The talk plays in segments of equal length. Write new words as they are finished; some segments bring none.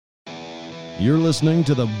You're listening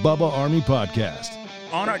to the Bubba Army Podcast.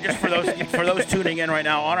 On our, just for those tuning in right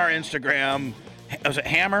now, on our Instagram, was it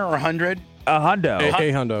Hammer or 100? A hundo. A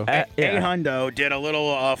hundo. A hundo did a little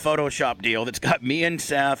Photoshop deal that's got me and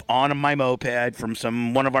Seth on my moped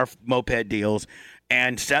from one of our moped deals.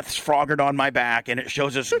 And Seth's froggered on my back, and it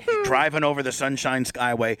shows us driving over the Sunshine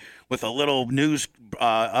Skyway with a little news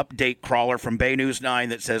update crawler from Bay News 9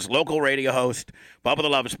 that says, local radio host Bubba the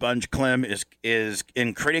Love Sponge Clem is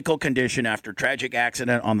in critical condition after tragic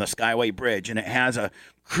accident on the Skyway Bridge. And it has a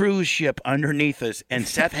cruise ship underneath us and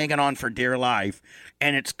Seth hanging on for dear life.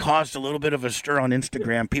 And it's caused a little bit of a stir on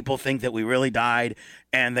Instagram. People think that we really died,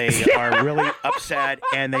 and they are really upset,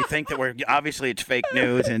 and they think that obviously it's fake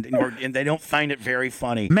news, and they don't find it very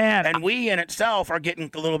funny. Man. And we in itself are getting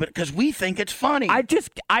a little bit, because we think it's funny. I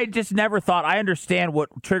just never thought. I understand what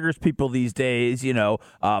triggers people these days,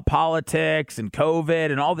 politics and COVID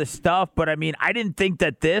and all this stuff. But I mean, I didn't think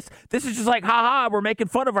that this is just like, haha, we're making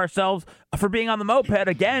fun of ourselves for being on the moped.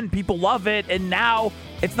 Again, people love it. And now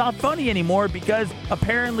it's not funny anymore because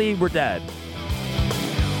apparently we're dead.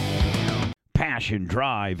 Passion,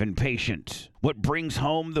 drive, and patience. What brings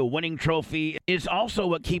home the winning trophy is also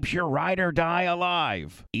what keeps your ride or die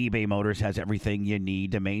alive. eBay Motors has everything you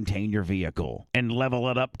need to maintain your vehicle and level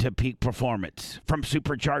it up to peak performance. From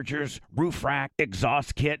superchargers, roof rack,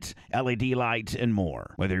 exhaust kits, LED lights, and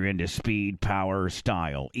more. Whether you're into speed, power, or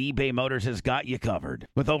style, eBay Motors has got you covered.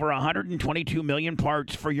 With over 122 million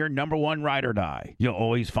parts for your number one ride or die, you'll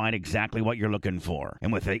always find exactly what you're looking for.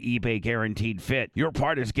 And with the eBay Guaranteed Fit, your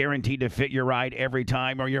part is guaranteed to fit your ride every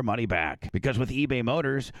time or your money back. Because with eBay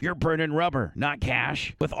Motors, you're burning rubber, not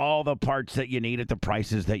cash, with all the parts that you need at the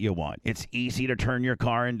prices that you want. It's easy to turn your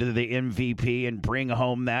car into the MVP and bring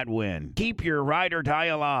home that win. Keep your ride or die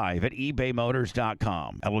alive at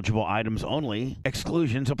ebaymotors.com. Eligible items only.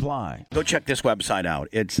 Exclusions apply. Go check this website out.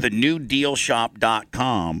 It's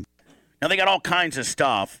thenewdealshop.com. Now, they got all kinds of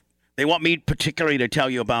stuff. They want me particularly to tell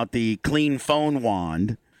you about the clean phone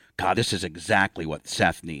wand. God, this is exactly what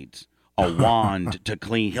Seth needs. A wand to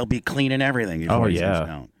clean. He'll be cleaning everything. Oh,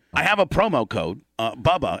 yeah. I have a promo code,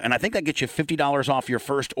 Bubba, and I think that gets you $50 off your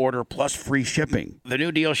first order plus free shipping.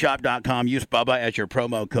 Thenewdealshop.com. Use Bubba as your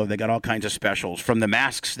promo code. They got all kinds of specials, from the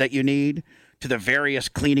masks that you need to the various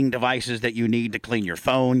cleaning devices that you need to clean your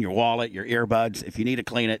phone, your wallet, your earbuds, if you need to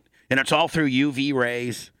clean it. And it's all through UV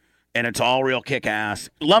rays, and it's all real kick-ass.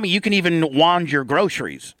 Lummy, you can even wand your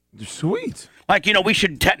groceries. Sweet. Like, we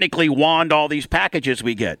should technically wand all these packages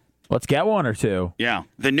we get. Let's get one or two. Yeah.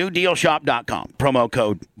 Thenewdealshop.com. Promo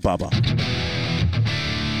code Bubba.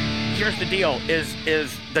 Here's the deal. Is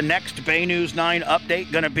the next Bay News 9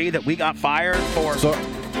 update going to be that we got fired for... So,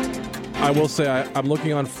 I will say, I'm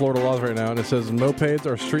looking on Florida laws right now, and it says mopeds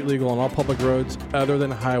are street legal on all public roads other than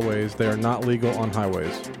highways. They are not legal on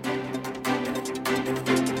highways.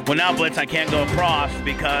 Well, now, Blitz, I can't go across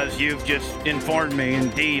because you've just informed me,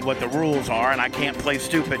 indeed, what the rules are, and I can't play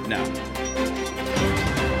stupid now.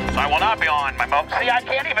 So I will not be on my moped. See, I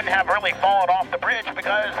can't even have really fallen off the bridge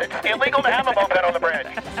because it's illegal to have a moped on the bridge.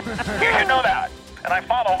 You should know that. And I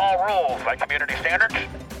follow all rules by community standards.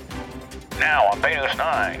 Now on Bay News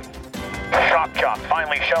 9, the shock jock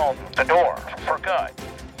finally shown the door for good.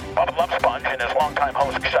 Bubba Love Sponge and his longtime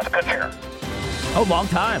host, Seth Kutcher, Oh, long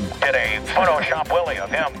time. did a Photoshop Willie of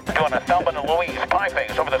him doing a Thelma and Louise pie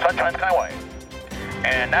face over the Sunshine Skyway.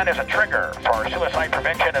 And that is a trigger for suicide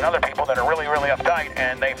prevention and other people that are really, really uptight,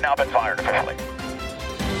 and they've now been fired officially.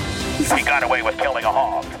 He got away with killing a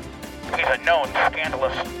hog. He's a known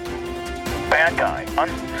scandalous bad guy,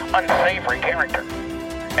 unsavory character.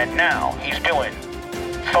 And now he's doing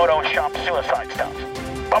Photoshop suicide stuff.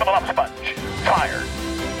 Bubba the Love Sponge, fired.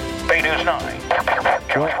 Bay News 9.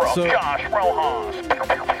 Josh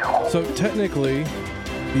Rojas. So technically,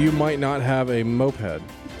 you might not have a moped.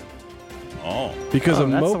 Oh. Because a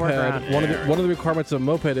that's the moped, workaround. one of the requirements of a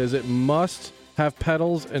moped is it must have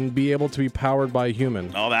pedals and be able to be powered by a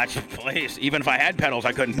human. Oh, that's please. Even if I had pedals,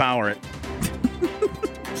 I couldn't power it.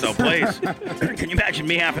 So please, can you imagine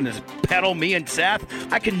me having to pedal me and Seth?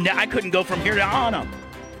 I couldn't go from here to Anna.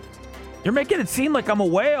 You're making it seem like I'm a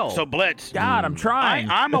whale. So Blitz, God, I'm trying.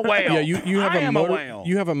 I'm a whale. Yeah, you have I am a a whale.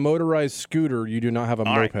 You have a motorized scooter. You do not have a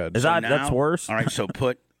All right. moped. Is So that now- that's worse? All right, so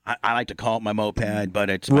I like to call it my moped, but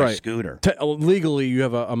it's my Right. scooter. Legally, you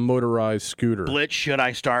have a motorized scooter. Blitz, should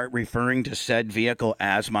I start referring to said vehicle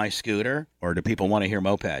as my scooter, or do people want to hear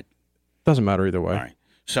moped? Doesn't matter either way. All right.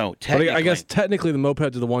 So But technically, I guess technically the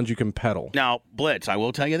mopeds are the ones you can pedal. now, Blitz, I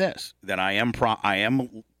will tell you this: that I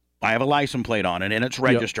have a license plate on it, and it's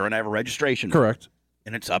registered, and I have a registration. Correct.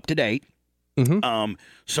 And it's up to date. Mm-hmm.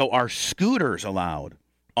 So are scooters allowed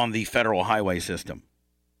on the federal highway system?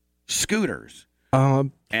 scooters.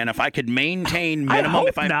 Um, And if I could maintain minimum,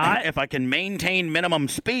 hope not. if I can maintain minimum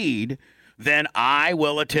speed, then I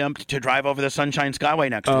will attempt to drive over the Sunshine Skyway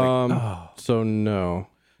next week. So no.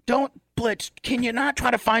 Don't Blitz. Can you not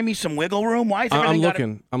try to find me some wiggle room? Why is I'm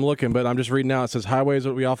everything looking, but I'm just reading now. It says highways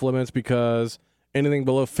will be off limits because anything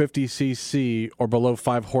below 50 cc or below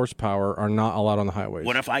 5 horsepower are not allowed on the highways.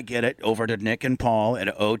 What if I get it over to Nick and Paul at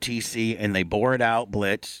OTC and they bore it out,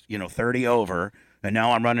 Blitz, 30 over, and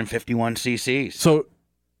now I'm running 51 cc's? So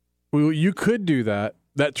you could do that.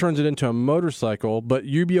 That turns it into a motorcycle, but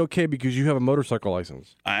you'd be okay because you have a motorcycle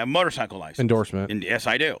license. I have a motorcycle license. Endorsement. And yes,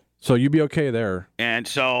 I do. So you'd be okay there. And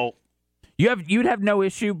so You'd have no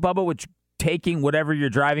issue, Bubba, with taking whatever you're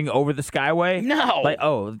driving over the Skyway?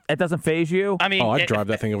 No. It doesn't phase you? I mean, I'd drive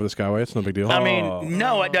that thing over the Skyway. It's no big deal. I mean,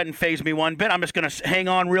 no, it doesn't phase me one bit. I'm just going to hang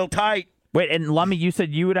on real tight. Wait, and Lummy, you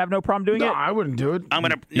said you would have no problem doing No, it? I wouldn't do it. I'm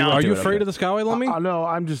going to. No, Are you afraid of the Skyway, Lummy? No,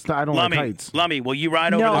 I don't like heights. Lummy, will you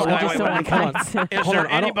ride over No, the I just Skyway? don't like Hold on. heights. Is Hold there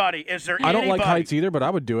on, anybody? I don't like heights either, but I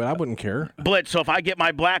would do it. I wouldn't care. Blitz, so if I get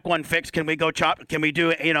my black one fixed, can we go chop? Can we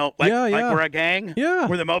do it, like we're a gang? Yeah.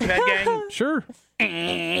 We're the moped gang? Sure. Can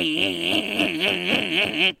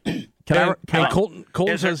I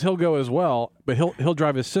Colton says he'll go as well, but he'll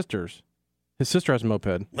drive his sister's. His sister has a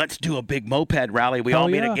moped. Let's do a big moped rally. We Hell all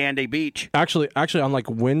meet yeah. at Gandy Beach. Actually, on like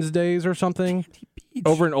Wednesdays or something,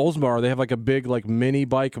 over in Oldsmar, they have like a big mini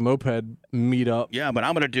bike moped meetup. Yeah, but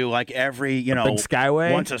I'm going to do like every, big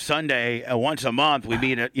Skyway? once a Sunday, once a month, we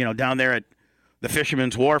meet at, down there at the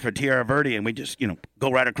Fisherman's Wharf at Tierra Verde, and we just,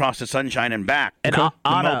 go right across the Sunshine and back. And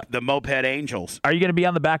the Moped Angels. Are you going to be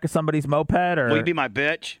on the back of somebody's moped? Or? Will you be my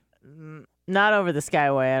bitch? Not over the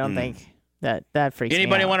Skyway. I don't think that freaks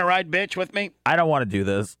Anybody me out. want to ride bitch with me? I don't want to do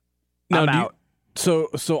this. No, I'm out. So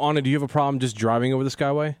Anna, do you have a problem just driving over the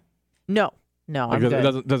Skyway? No, I'm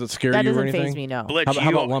good. Does it scare That you or doesn't anything? faze me. No. Blitz, How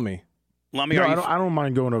about Lummy? Lummy, No, are you I don't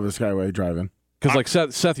mind going over the Skyway driving.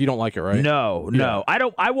 Because Seth, you don't like it, right? No. Yeah. I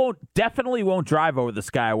definitely won't drive over the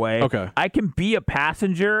Skyway. Okay. I can be a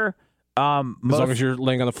passenger. As long as you're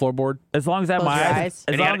laying on the floorboard? As long as I have Close my your eyes. eyes.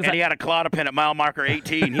 As long as and he had a Clodopin at mile marker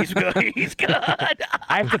 18. He's good. He's good.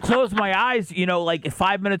 I have to close my eyes, like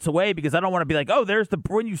 5 minutes away because I don't want to be like, oh,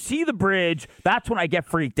 when you see the bridge, that's when I get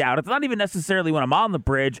freaked out. It's not even necessarily when I'm on the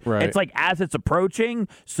bridge. Right. It's like as it's approaching.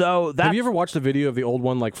 So that's. Have you ever watched the video of the old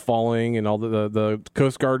one falling and all the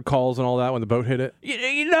Coast Guard calls and all that when the boat hit it?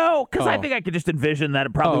 Because I think I could just envision that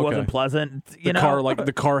it probably okay. wasn't pleasant.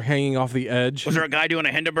 The car hanging off the edge. Was there a guy doing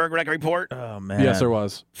a Hindenburg report? Oh, man. Yes, there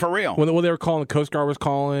was. For real? When they were calling, the Coast Guard was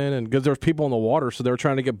calling, and because there was people in the water, so they were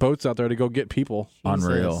trying to get boats out there to go get people.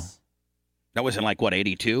 Unreal. Jesus. That was in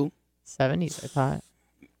 82? 70s, I thought.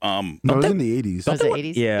 No, it was in the 80s. Was it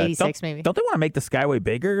 80s? Yeah. 86 maybe. Don't they want to make the Skyway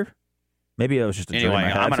bigger? Maybe it was just a joke in Anyway, my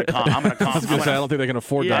head. I'm going to I was going to say, I don't think they can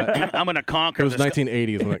afford that. I'm going to conquer It was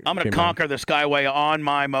 1980s when it I'm going to came out. conquer the Skyway on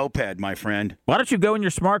my moped, my friend. Why don't you go in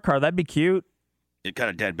your smart car? That'd be cute. It got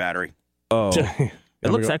a dead battery. Oh. It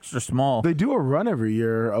There we looks go. extra small. They do a run every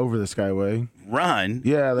year over the Skyway. Run?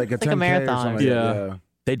 Yeah, like a It's like 10K a or marathon. something like Yeah. that.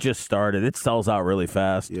 They just started. It sells out really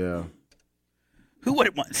fast. Yeah. Who would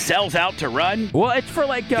it want? Sells out to run? Well, it's for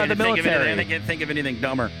the Can't military. Can't think of anything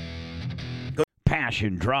dumber.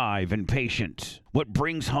 Passion, drive, and patience. What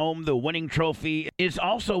brings home the winning trophy is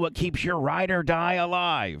also what keeps your ride or die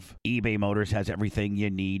alive. eBay Motors has everything you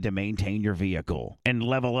need to maintain your vehicle and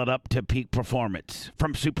level it up to peak performance.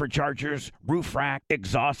 From superchargers, roof rack,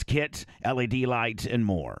 exhaust kits, LED lights, and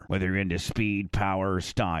more. Whether you're into speed, power, or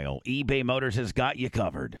style, eBay Motors has got you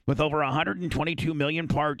covered. With over 122 million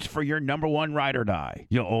parts for your number one ride or die,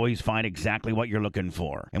 you'll always find exactly what you're looking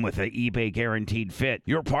for. And with the eBay Guaranteed Fit,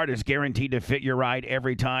 your part is guaranteed to fit your ride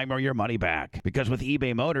every time or your money back. Because with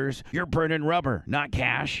eBay Motors, you're burning rubber, not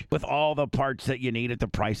cash, with all the parts that you need at the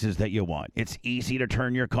prices that you want. It's easy to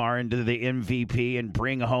turn your car into the MVP and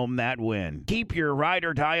bring home that win. Keep your ride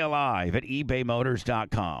or die alive at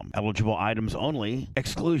ebaymotors.com. Eligible items only.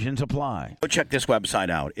 Exclusions apply. Go check this website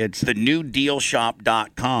out. It's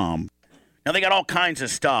thenewdealshop.com. Now, they got all kinds of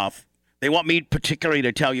stuff. They want me particularly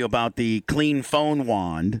to tell you about the clean phone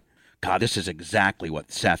wand. God, this is exactly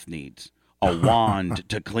what Seth needs. A wand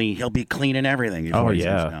to clean. He'll be cleaning everything. before he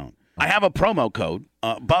sits down. I have a promo code,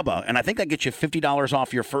 Bubba, and I think that gets you $50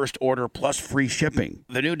 off your first order plus free shipping.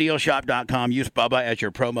 Thenewdealshop.com. Use Bubba as your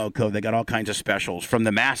promo code. They got all kinds of specials, from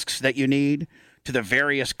the masks that you need to the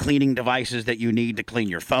various cleaning devices that you need to clean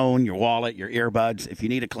your phone, your wallet, your earbuds, if you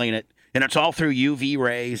need to clean it. And it's all through UV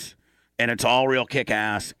rays, and it's all real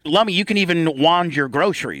kick-ass. Lummy, you can even wand your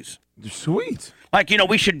groceries. Sweet. Like,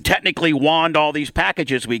 we should technically wand all these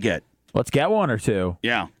packages we get. Let's get one or two.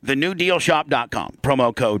 Yeah. Thenewdealshop.com.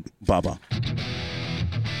 Promo code Bubba.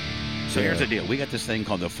 So here's the deal. We got this thing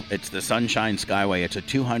called it's the Sunshine Skyway. It's a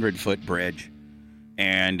 200-foot bridge,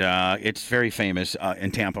 and it's very famous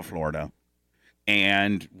in Tampa, Florida.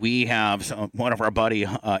 And we have one of our buddy,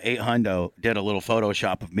 8Hundo, did a little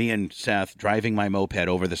Photoshop of me and Seth driving my moped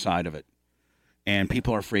over the side of it. And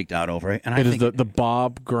people are freaked out over it. And It is the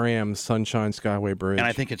Bob Graham Sunshine Skyway Bridge. And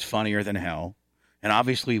I think it's funnier than hell. And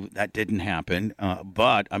obviously that didn't happen.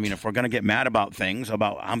 But, I mean, if we're going to get mad about things, then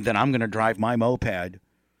I'm going to drive my moped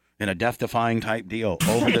in a death-defying type deal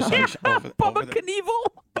over the sunshine. Bubba Knievel.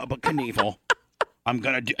 Bubba Knievel. I'm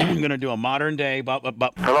gonna do a modern day.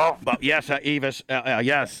 Hello? Yes, Evis.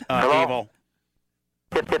 Yes, Hello? Evil.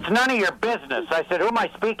 It's none of your business. I said, who am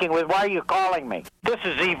I speaking with? Why are you calling me? This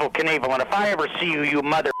is Evil Knievel, and if I ever see you, you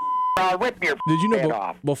mother, I'll rip your Did you know head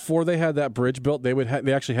off. before they had that bridge built, they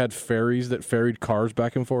actually had ferries that ferried cars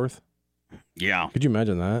back and forth? Yeah. Could you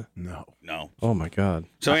imagine that? No. Oh my God.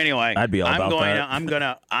 So anyway, I'd be all about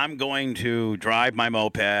that. I'm going to drive my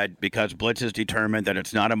moped because Blitz is determined that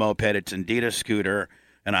it's not a moped, it's indeed a scooter,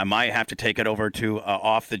 and I might have to take it over to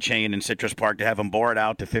Off the Chain in Citrus Park to have them bore it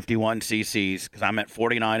out to 51 cc's because I'm at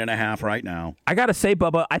 49.5 right now. I gotta say,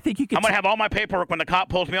 Bubba, I think you can. I'm gonna have all my paperwork when the cop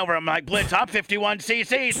pulls me over. I'm like, Blitz, I'm 51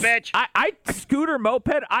 cc's, bitch. I scooter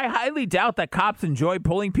moped. I highly doubt that cops enjoy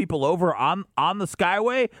pulling people over on the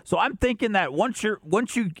Skyway. So I'm thinking that once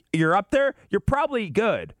you're up there, you're probably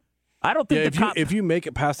good. I don't think if you make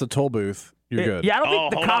it past the toll booth, you're good. Yeah, I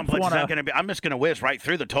don't think the cops Blitz, want to. I'm just gonna whiz right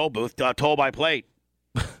through the toll booth, toll by plate.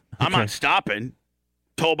 I'm not stopping.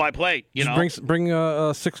 Toll by plate, you know. Bring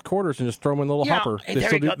 6 quarters and just throw them in a little hopper. Can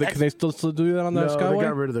they still do that on the Skyway? They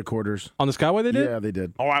got rid of the quarters. On the Skyway they did? Yeah, they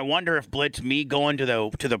did. Or I wonder if Blitz, me going to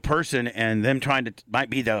the person and them trying to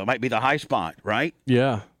might be the high spot, right?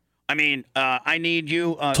 Yeah. I mean, I need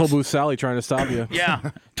you. Toll booth Sally trying to stop you.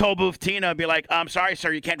 Yeah, toll booth Tina be like, I'm sorry,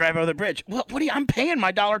 sir, you can't drive over the bridge. What are you? I'm paying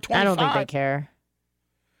my $1.25. I don't think they care.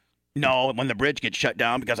 No, when the bridge gets shut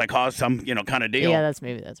down because I caused some, kind of deal. Yeah, that's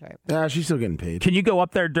right. Yeah, she's still getting paid. Can you go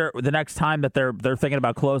up there the next time that they're thinking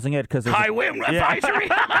about closing it? Because high wind advisory.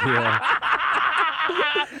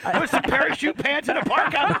 With some parachute pants in a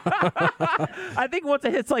parka. I think once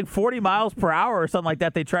it hits like 40 miles per hour or something like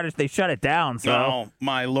that, they shut it down. So. Oh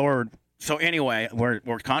my Lord. So anyway, we're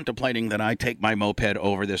contemplating that I take my moped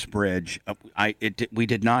over this bridge. We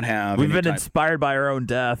did not have. We've been inspired by our own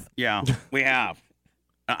death. Yeah, we have.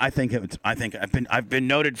 I've been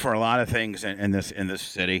noted for a lot of things in this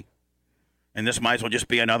city, and this might as well just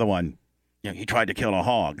be another one. He tried to kill a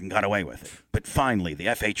hog and got away with it, but finally the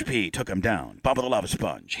FHP took him down. Bubba the Love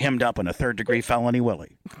Sponge, hemmed up in a 3rd-degree felony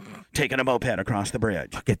Willie, taking a moped across the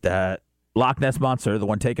bridge. Look at that. Loch Ness Monster, the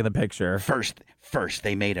one taking the picture. First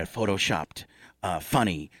they made a photoshopped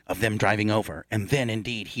funny of them driving over, and then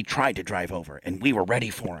indeed he tried to drive over, and we were ready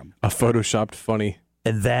for him. A photoshopped funny.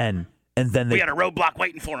 And then we had a roadblock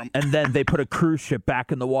waiting for him. And then they put a cruise ship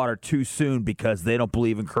back in the water too soon because they don't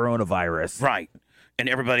believe in coronavirus. Right. And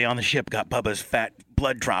everybody on the ship got Bubba's fat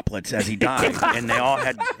blood droplets as he died, and they all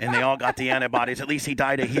got the antibodies. At least he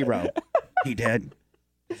died a hero. He did.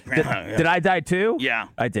 Did I die too? Yeah,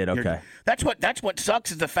 I did. Okay. That's what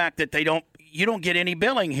sucks is the fact that you don't get any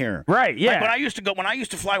billing here. Right. Yeah. Like when I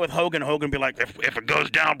used to fly with Hogan would be like, if it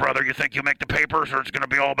goes down, brother, you think you make the papers, or it's going to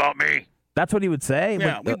be all about me. That's what he would say?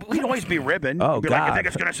 Yeah, we'd always be ribbing. Oh, We'd be God. like, you think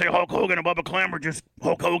it's going to say Hulk Hogan and Bubba Clem, or just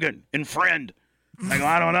Hulk Hogan and friend? I go,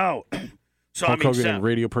 I don't know. So Hulk Hogan and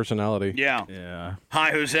radio personality. Yeah. Yeah.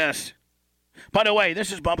 Hi, who's this? By the way,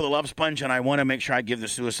 this is Bubba the Love Sponge, and I want to make sure I give the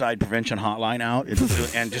suicide prevention hotline out,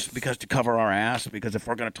 and just because to cover our ass, because if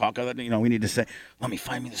we're going to talk about it, we need to say, let me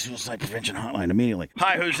find me the suicide prevention hotline immediately.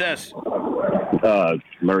 Hi, who's this?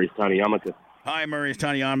 Murray's Tiny Yarmulke. Hi, Murray's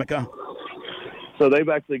Tiny Yarmulke. So they've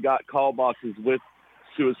actually got call boxes with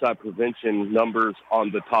suicide prevention numbers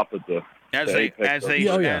on the top of the as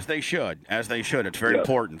they should. It's very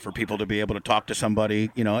important for people to be able to talk to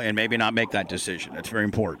somebody, and maybe not make that decision. It's very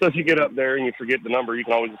important. So if you get up there and you forget the number, you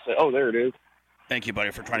can always just say, "Oh, there it is." Thank you,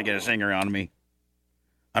 buddy, for trying to get a zinger on me.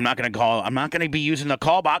 I'm not going to be using the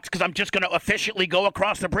call box because I'm just going to efficiently go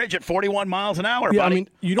across the bridge at 41 miles an hour, Yeah, buddy. I mean,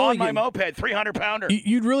 you'd only on my get- moped, 300-pounder.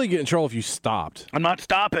 You'd really get in trouble if you stopped. I'm not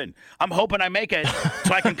stopping. I'm hoping I make it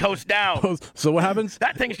so I can coast down. So what happens?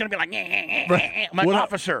 That thing's going to be like, I'm an What hap-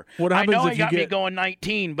 officer. what happens I know if I you got me get- going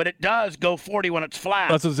 19, but it does go 40 when it's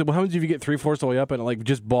flat. That's what happens if you get 3/4 of the way up and it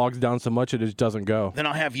just bogs down so much it just doesn't go. Then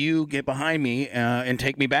I'll have you get behind me and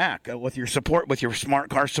take me back with your smart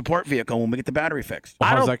car support vehicle when we get the battery fixed.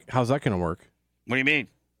 Well, how's that going to work? What do you mean?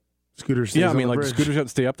 Scooter stays Yeah, I on mean, the the bridge. scooters have to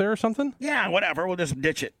stay up there or something? Yeah, whatever. We'll just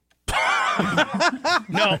ditch it.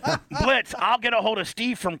 No, Blitz, I'll get a hold of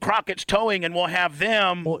Steve from Crockett's Towing, and we'll have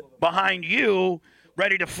them behind you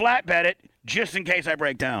ready to flatbed it just in case I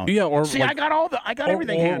break down. Yeah, or see, I got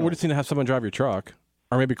everything handled. Or we just need to have someone drive your truck.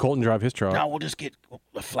 Or maybe Colton drive his truck. No, we'll just get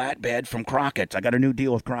a flatbed from Crockett's. I got a new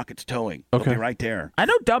deal with Crockett's Towing. Okay. It'll be right there. I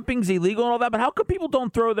know dumping's illegal and all that, but how come people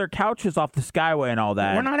don't throw their couches off the Skyway and all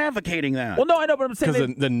that? We're not advocating that. Well, no, I know, but I'm saying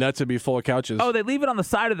Because the nuts would be full of couches. oh, they leave it on the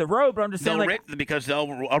side of the road, but I'm just saying, Because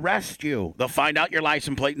they'll arrest you. They'll find out your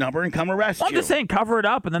license plate number and come arrest you. I'm just saying, cover it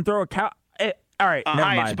up and then throw a couch. All right, never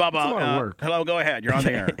hi, mind. it's Bubba. It's a lot of work. Hello, go ahead. You're on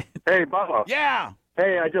the air. Hey, Bubba. Yeah.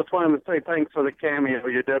 Hey, I just wanted to say thanks for the cameo.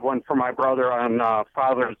 You did one for my brother on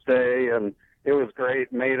Father's Day, and it was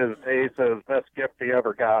great. Made his day his best gift he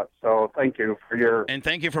ever got. So thank you for your And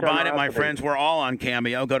thank you for buying it, my generosity. friends. We're all on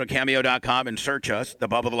Cameo. Go to Cameo.com and search us, the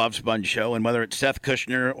Bubba the Love Sponge Show, and whether it's Seth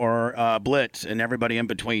Kushner or Blitz and everybody in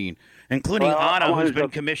between, including Well, I Anna, wanted who's been to-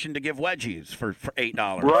 commissioned to give wedgies for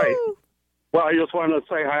 $8. Right. Well, I just wanted to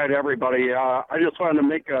say hi to everybody. I just wanted to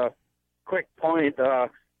make a quick point.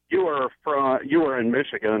 You were in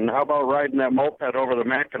Michigan. How about riding that moped over the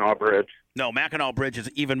Mackinac Bridge? No, Mackinac Bridge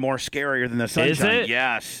is even more scarier than the Sunshine. Is it?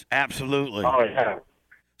 Yes, absolutely. Oh yeah.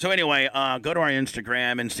 So anyway, go to our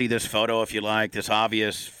Instagram and see this photo if you like. This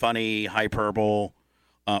obvious, funny, hyperbole,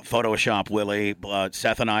 Photoshop Willie.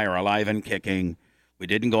 Seth and I are alive and kicking. We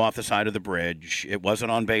didn't go off the side of the bridge. It wasn't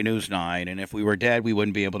on Bay News 9. And if we were dead, we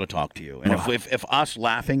wouldn't be able to talk to you. And if us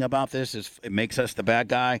laughing about this it makes us the bad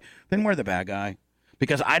guy, then we're the bad guy.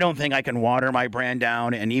 Because I don't think I can water my brand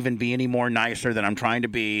down and even be any more nicer than I'm trying to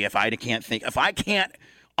be if I can't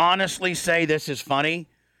honestly say this is funny,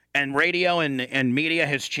 and radio and media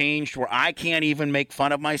has changed where I can't even make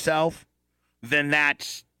fun of myself, then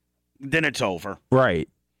it's over. Right.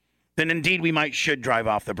 Then indeed we should drive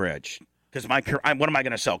off the bridge. Because what am I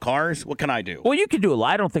going to sell? Cars? What can I do? Well, you can do a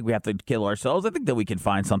lot. I don't think we have to kill ourselves. I think that we can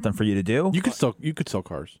find something for you to do. You could sell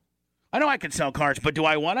cars. I know I could sell cars, but do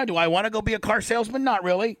I want to? Do I want to go be a car salesman? Not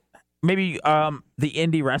really. Maybe the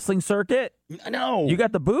indie wrestling circuit. No. You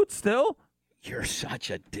got the boots still? You're such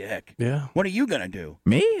a dick. Yeah. What are you going to do?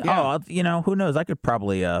 Me? Yeah. Oh, who knows? I could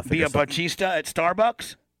probably Be a Batista at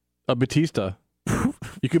Starbucks? A Batista.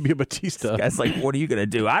 You could be a Batista. Guy's like, what are you gonna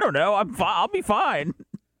do? I don't know. I'll be fine.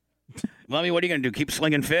 Lummy, what are you going to do? Keep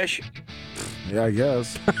slinging fish? Yeah, I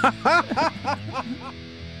guess.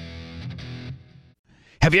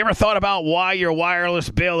 Have you ever thought about why your wireless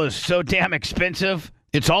bill is so damn expensive?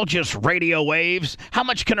 It's all just radio waves. How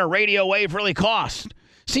much can a radio wave really cost?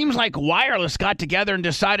 Seems like wireless got together and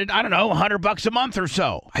decided, I don't know, $100 a month or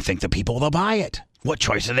so. I think the people will buy it. What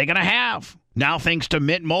choice are they going to have? Now, thanks to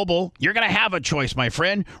Mint Mobile, you're going to have a choice, my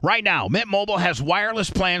friend. Right now, Mint Mobile has wireless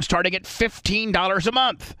plans starting at $15 a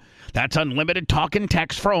month. That's unlimited talk and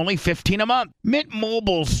text for only $15 a month. Mint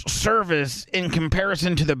Mobile's service, in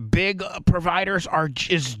comparison to the big providers,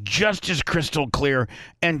 is just as crystal clear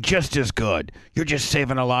and just as good. You're just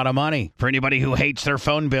saving a lot of money. For anybody who hates their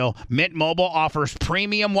phone bill, Mint Mobile offers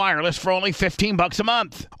premium wireless for only $15 a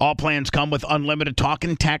month. All plans come with unlimited talk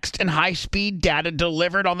and text and high-speed data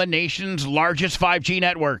delivered on the nation's largest 5G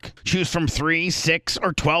network. Choose from 3, 6,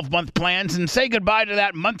 or 12-month plans and say goodbye to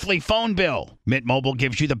that monthly phone bill. Mint Mobile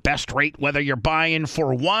gives you the best rate whether you're buying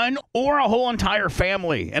for one or a whole entire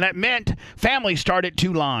family. And at Mint, families start at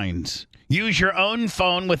 2 lines. Use your own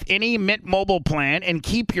phone with any Mint Mobile plan and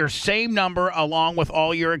keep your same number along with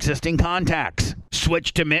all your existing contacts.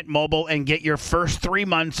 Switch to Mint Mobile and get your first 3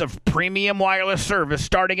 months of premium wireless service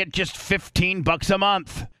starting at just $15 a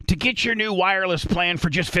month. To get your new wireless plan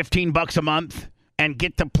for just $15 a month and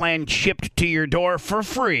get the plan shipped to your door for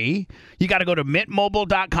free, you got to go to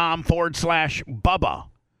mintmobile.com/Bubba.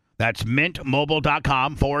 That's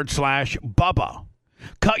mintmobile.com/Bubba.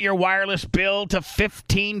 Cut your wireless bill to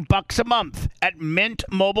 $15 a month at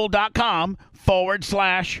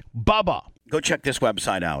mintmobile.com/Bubba. Go check this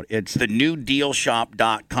website out. It's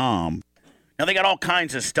thenewdealshop.com. Now, they got all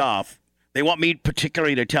kinds of stuff. They want me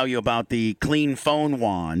particularly to tell you about the clean phone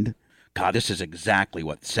wand. God, this is exactly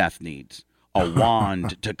what Seth needs. A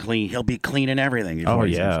wand to clean. He'll be cleaning everything. before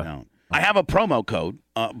he sits down. I have a promo code,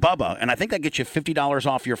 Bubba, and I think that gets you $50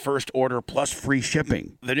 off your first order plus free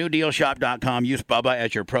shipping. Thenewdealshop.com. Use Bubba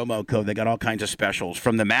as your promo code. They got all kinds of specials,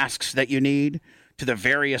 from the masks that you need to the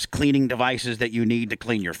various cleaning devices that you need to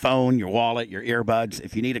clean your phone, your wallet, your earbuds,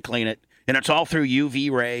 if you need to clean it. And it's all through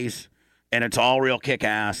UV rays, and it's all real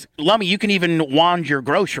kick-ass. Lummy, you can even wand your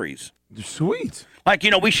groceries. Sweet. Like,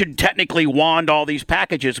 we should technically wand all these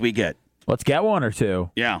packages we get. Let's get one or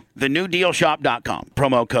two. Yeah. Thenewdealshop.com.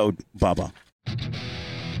 Promo code Bubba.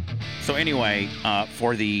 So anyway,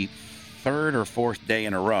 for the third or fourth day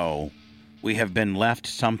in a row, we have been left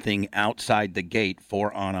something outside the gate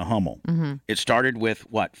for Anna Hummel. Mm-hmm. It started with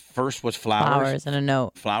what? First was flowers and a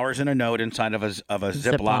note. Flowers and a note inside of a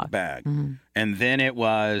Ziploc bag. Mm-hmm. And then it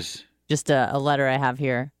was... Just a letter I have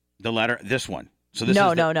here. The letter, this one. So this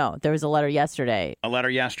No. There was a letter yesterday. A letter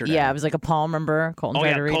yesterday. Yeah, it was like a poem, remember? Colton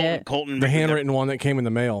tried to read it. Colton. The handwritten one that came in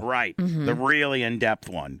the mail. Right. Mm-hmm. The really in-depth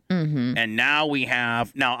one. Mm-hmm. And now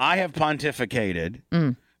I have pontificated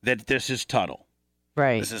that this is Tuttle.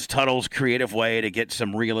 Right. This is Tuttle's creative way to get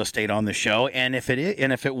some real estate on the show. And if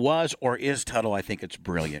it was or is Tuttle, I think it's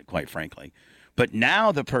brilliant, quite frankly. But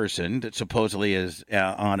now the person that supposedly is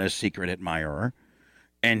Anna's secret admirer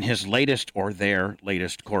and his latest or their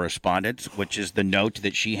latest correspondence, which is the note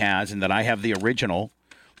that she has and that I have the original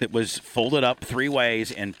that was folded up 3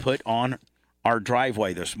 ways and put on our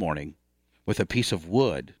driveway this morning with a piece of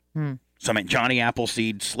wood. So, I mean, Johnny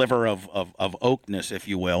Appleseed sliver of oakness, if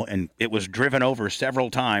you will, and it was driven over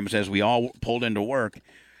several times as we all pulled into work.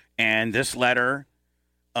 And this letter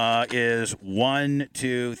is 1,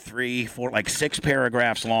 2, 3, 4, like 6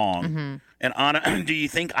 paragraphs long. Mm-hmm. And Anna,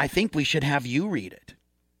 I think we should have you read it.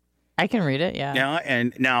 I can read it, yeah. Yeah,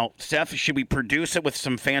 and now, Seth, should we produce it with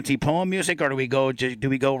some fancy poem music, or do we go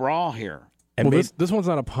raw here? Well, this one's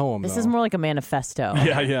not a poem. This though. is more like a manifesto.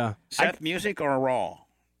 Yeah. Seth, music or a raw?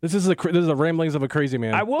 This is the ramblings of a crazy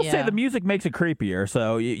man. I will say the music makes it creepier,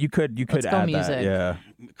 so you could Let's add go music. that. Yeah.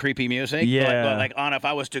 Creepy music? Yeah. Like Anna, if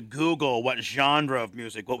I was to Google what genre of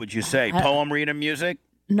music, what would you say? Poem reading music?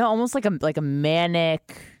 No, almost like a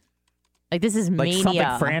manic. Like this is Like mania.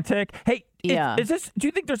 something frantic. Hey, Yeah. is this? Do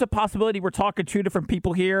you think there's a possibility we're talking 2 different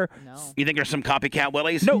people here? No. You think there's some copycat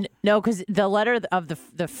Willies? No, because the letter of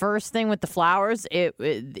the first thing with the flowers, it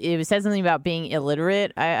said something about being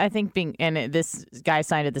illiterate. I think this guy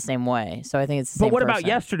signed it the same way, so I think it's the same But what person. about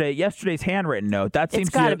yesterday? Yesterday's handwritten note. That seems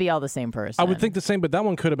It's got to be all the same person. I would think the same, but that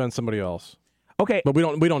one could have been somebody else. Okay, But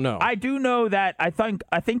we don't know. I do know that. I think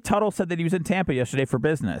Tuttle said that he was in Tampa yesterday for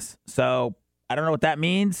business. So I don't know what that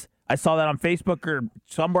means. I saw that on Facebook or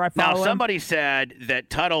somewhere I follow him. Somebody said that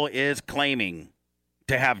Tuttle is claiming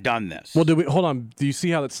to have done this. Well, hold on. Do you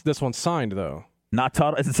see how this one's signed though? Not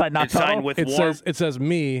Tuttle. Is it signed not it's Tuttle? signed with It says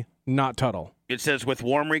me, not Tuttle. It says with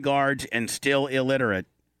warm regards and still illiterate,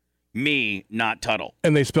 me, not Tuttle.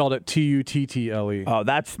 And they spelled it Tuttle. Oh,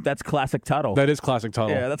 that's classic Tuttle. That is classic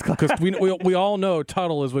Tuttle. Yeah, that's because we all know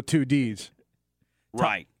Tuttle is with 2 D's.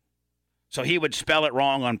 Right. So he would spell it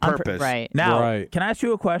wrong on purpose. Right. Now, can I ask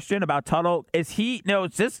you a question about Tuttle? Is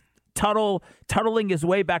this Tuttle tuttling his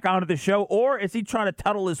way back onto the show, or is he trying to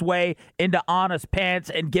tuttle his way into Anna's pants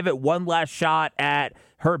and give it one last shot at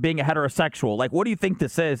her being a heterosexual? Like, what do you think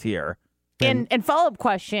this is here? And follow-up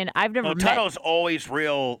question, I've never met... Tuttle's always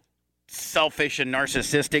real selfish and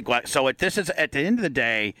narcissistic. So this is, at the end of the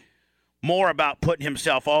day, more about putting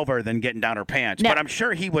himself over than getting down her pants. Now, but I'm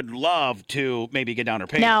sure he would love to maybe get down her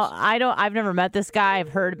pants. Now, I've never met this guy. I've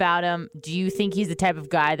heard about him. Do you think he's the type of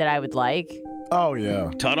guy that I would like? Oh,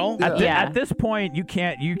 yeah. Tuttle? Yeah. At this point, you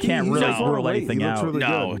can't really looks rule anything out. really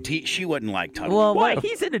no, good. she wouldn't like Tuttle. Well, Why? what,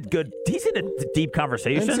 He's in a deep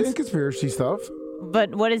conversations. And conspiracy stuff.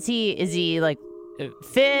 but what is he? Is he like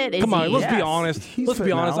fit? Is Come on, he, let's be honest. He's Let's be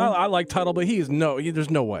fit honest. now. I like Tuttle, but there's no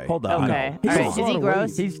way. Hold on. Okay. No. All right. Is he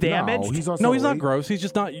gross? He's damaged? No, he's also No, he's not elite. gross. He's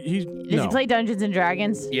just not. Does he play Dungeons and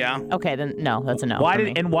Dragons? Yeah. Okay, then no, that's a no. Why for did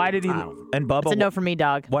me. he? And Bubba, It's a no for me,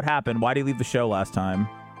 dog. what happened? Why did he leave the show last time?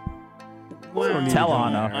 Well, Tell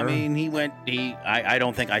Anna. I mean, I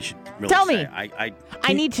don't think I should really Tell say. me.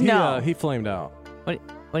 I need to know. He flamed out. What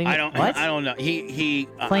do you mean? I don't. What? I don't know. He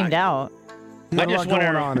Flamed out. He had a just lot want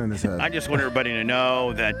going on in his head. I just want everybody to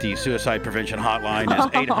know that the suicide prevention hotline is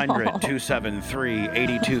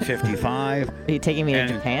 800-273-8255. Are you taking me to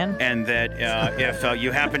Japan? And that if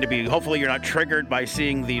you happen to be, hopefully you're not triggered by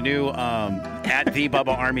seeing the new at the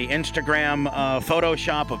Bubba Army Instagram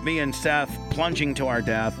Photoshop of me and Seth plunging to our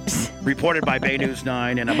death, reported by Bay News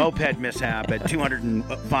 9 in a moped mishap at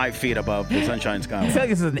 205 feet above the Sunshine Skyway. I feel like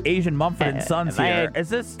this is an Asian Mumford and Sons Am I here. a Is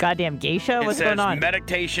this? goddamn geisha? It What's says going on?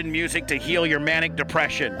 meditation music to heal your manic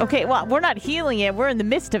depression. Okay, well, we're not healing it. We're in the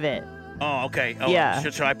midst of it. Oh, okay. Oh, Yeah.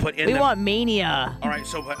 Should I put in We the... want mania. All right,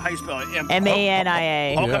 so how you spell it?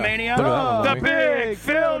 M-A-N-I-A. Hulkamania? Look at that The one. big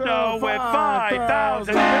Philno with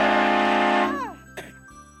 5,000.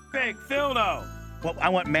 Big Philno. Well, I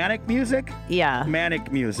want manic music. Yeah.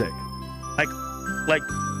 Manic music. Like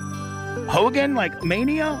Hogan? Like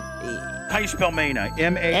Mania? How you spell Mania?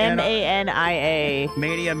 M-A-N... M-A-N-I-A.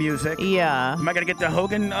 Mania music. Yeah. Am I going to get the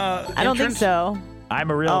Hogan I don't think entrance? so.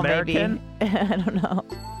 I'm a real American. Maybe. I don't know.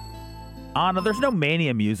 Anna, there's no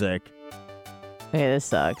Mania music. Okay, this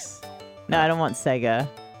sucks. No, I don't want Sega.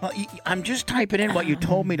 Well, I'm just typing in what you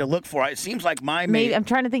told me to look for. It seems like my Maybe I'm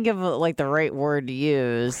trying to think of like the right word to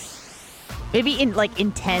use. Maybe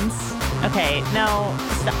intense. Okay, no.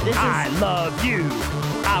 This I is. love you.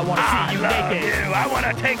 I want to see you naked. I want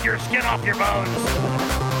to take your skin off your bones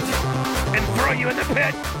and throw you in the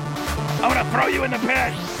pit. I want to throw you in the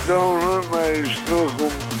pit. Don't let my circle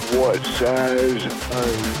what size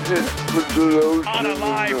On a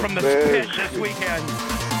live from the pit this weekend.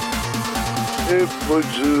 It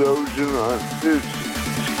puts the lotion on its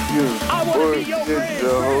skin. I want to be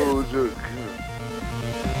your grizz.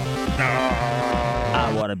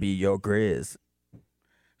 I want to be your grizz.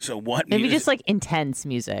 So what? Maybe just like intense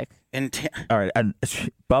music. All right, and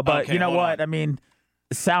Bubba, Okay, you know hold what? on. I mean,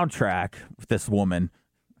 soundtrack with this woman.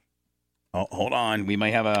 Oh, hold on. We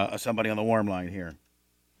may have somebody on the warm line here.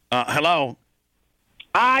 Hello.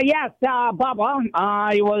 Yes, Bubba.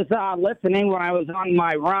 I was listening when I was on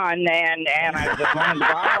my run, and I just wanted to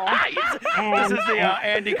call. This is the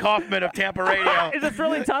Andy Kaufman of Tampa Radio. Is this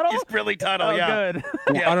really Tuttle? It's really Tuttle, Oh, yeah. good.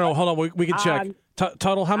 I don't know. Hold on. We can check.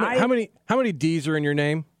 Tuttle, how many D's are in your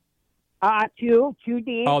name? Two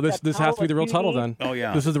D's. Oh, this has to be the real Tuttle then. Oh,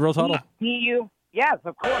 yeah. This is the real Tuttle. D-U. Yes,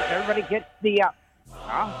 of course. Everybody gets the.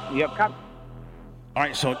 You have cut. All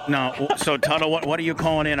right, so Tuttle, what are you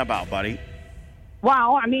calling in about, buddy?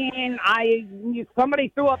 Well, I mean, somebody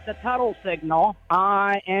threw up the Tuttle signal,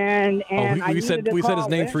 and we said his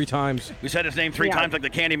name 3 times. We said his name 3 times like the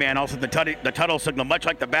Candyman. Also, the Tuttle signal, much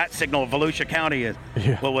like the bat signal of Volusia County is.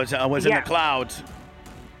 Yeah. Was in the clouds.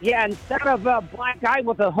 Yeah, instead of a black guy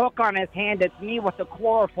with a hook on his hand, it's me with the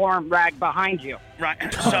chloroform rag behind you. Right.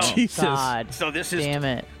 Oh, Jesus. God. So this is. Damn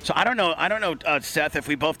it. So I don't know, Seth, if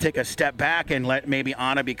we both take a step back and let maybe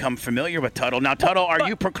Anna become familiar with Tuttle. Now, Tuttle, are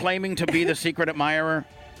you proclaiming to be the secret admirer?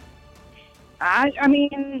 I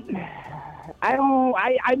mean,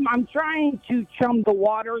 I'm trying to chum the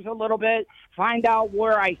waters a little bit, find out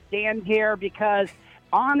where I stand here, because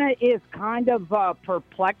Anna is kind of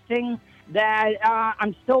perplexing. That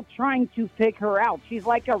I'm still trying to figure her out. She's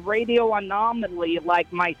like a radio anomaly,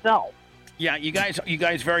 like myself. Yeah, you guys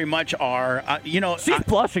very much are. She's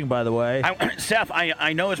blushing, by the way. Seth,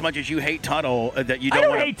 I know as much as you hate Tuttle that you I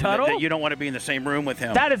don't don't hate Tuttle. That you don't want to be in the same room with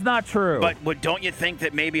him. That is not true. But don't you think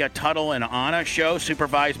that maybe a Tuttle and Anna show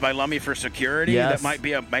supervised by Lummy for security Yes. that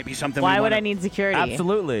might be something? Why would I need security?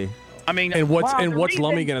 Absolutely. I mean, And what's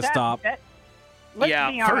Lummy going to stop?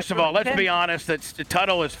 First of all, let's be honest that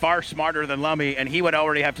Tuttle is far smarter than Lummy, and he would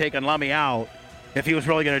already have taken Lummy out if he was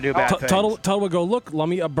really going to do bad things. Tuttle would go, look,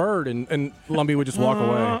 Lummy, a bird, and Lummy would just walk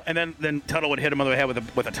away. And then Tuttle would hit him on the head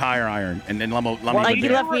with a tire iron, and then Lummy Like would he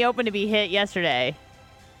left me open to be hit yesterday.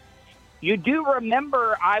 You do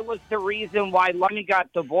remember I was the reason why Lummy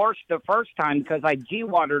got divorced the first time, because I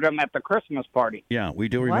G-watered him at the Christmas party. Yeah, we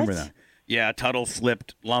do remember that. Yeah, Tuttle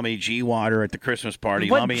slipped Lummy G-water at the Christmas party.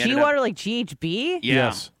 What, Lummy G-water like GHB?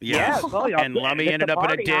 Yes. And Lummy ended up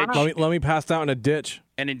in a ditch. Lummy passed out in a ditch.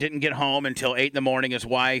 And he didn't get home until 8 in the morning. His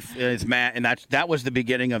wife is mad, and that was the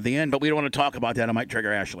beginning of the end. But we don't want to talk about that. I might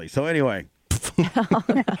trigger Ashley. So anyway.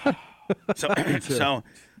 So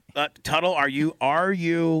Tuttle, are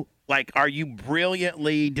you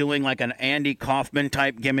brilliantly doing like an Andy Kaufman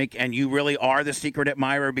type gimmick, and you really are the secret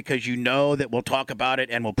admirer because you know that we'll talk about it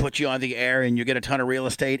and we'll put you on the air and you get a ton of real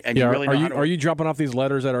estate and you really know are you dropping off these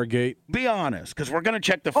letters at our gate? Be honest, because we're going to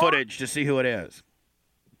check the footage to see who it is.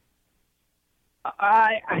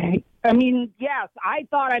 I mean, yes, I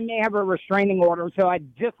thought I may have a restraining order, so I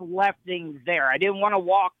just left things there. I didn't want to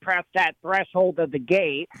walk past that threshold of the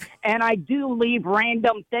gate, and I do leave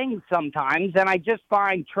random things sometimes, and I just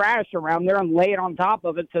find trash around there and lay it on top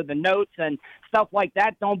of it so the notes and stuff like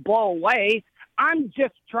that don't blow away. I'm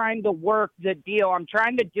just trying to work the deal. I'm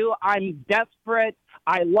desperate.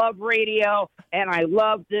 I love radio, and I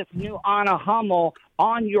love this new Anna Hummel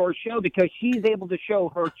on your show because she's able to show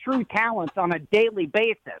her true talents on a daily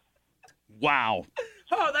basis. Wow.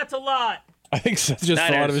 Oh, that's a lot. I think Seth just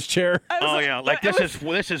fell out of his chair. Oh yeah, like this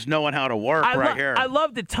is knowing how to work right here. I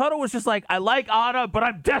loved it. Tuttle was just like, I like Anna, but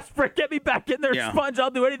I'm desperate. Get me back in there, Sponge.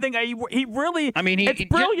 I'll do anything. He really. I mean, it's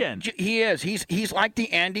brilliant. He is. He's like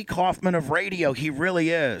the Andy Kaufman of radio. He really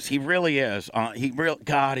is. He really is. He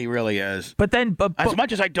really is. But then, as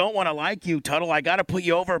much as I don't want to like you, Tuttle, I got to put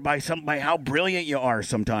you over by how brilliant you are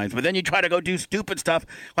sometimes. But then you try to go do stupid stuff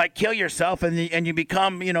like kill yourself, and you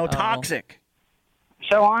become toxic.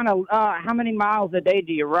 So, Anna, how many miles a day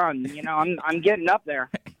do you run? I'm getting up there.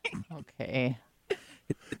 Okay.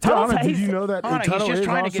 Anna, did you know that Anna, Tuttle he's just is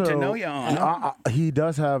trying also, to get to know you, Anna. He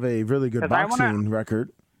does have a really good boxing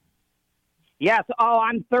record. Yes. Oh,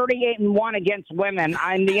 I'm 38-1 against women.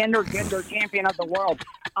 I'm the intergender champion of the world.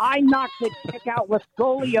 I knocked the chick out with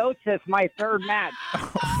scoliosis my third match.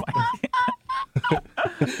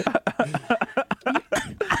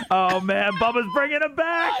 Oh man, Bubba's bringing him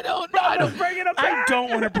back. I don't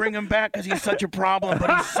want to bring him back because he's such a problem.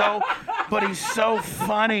 But he's so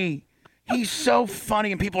funny. He's so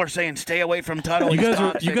funny, and people are saying, "Stay away from Tuttle." You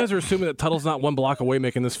guys are assuming that Tuttle's not 1 block away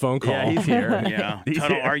making this phone call. Yeah, he's here. Yeah, He's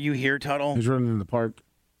Tuttle, here. are you here, Tuttle? He's running in the park.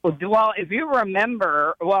 Well, if you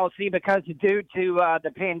remember, because due to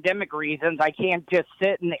the pandemic reasons, I can't just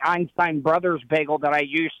sit in the Einstein Brothers bagel that I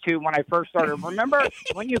used to when I first started. Remember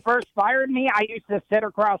when you first fired me? I used to sit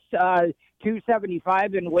across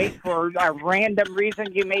 275 and wait for a random reason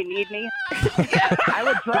you may need me. I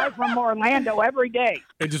would drive from Orlando every day.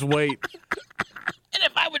 And just wait. And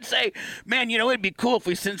if I would say, man, it'd be cool if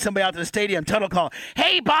we sent somebody out to the stadium, Tuttle call,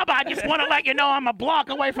 hey, Bubba, I just want to let you know I'm a block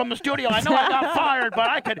away from the studio. I know I got fired, but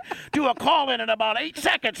I could do a call-in in about 8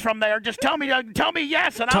 seconds from there. Just tell me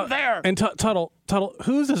yes, and I'm there. And Tuttle,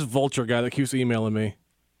 who's this vulture guy that keeps emailing me?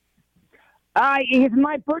 He's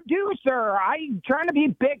my producer. I'm trying to be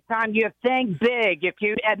big time. You think big. If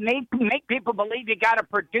you make people believe you got a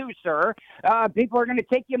producer, people are going to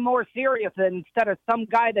take you more serious instead of some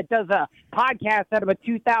guy that does a podcast out of a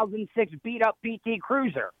 2006 beat-up PT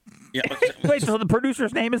Cruiser. Yeah. Wait, so the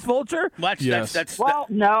producer's name is Vulture? No,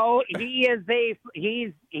 he's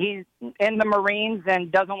in the Marines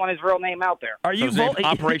and doesn't want his real name out there. Are you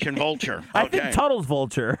Operation Vulture? I think Tuttle's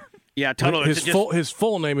Vulture. Yeah, Tuttle. His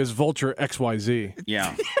full name is Vulture XYZ.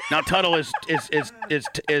 Yeah. Now, Tuttle, is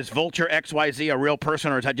Vulture XYZ a real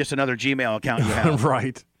person, or is that just another Gmail account you have?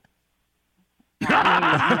 Right.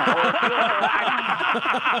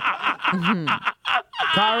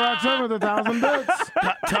 Kyrox with 1,000 bits.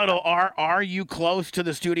 Tuttle, are you close to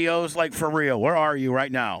the studios? Like, for real? Where are you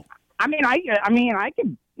right now? I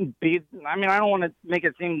could be. I don't want to make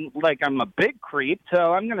it seem like I'm a big creep,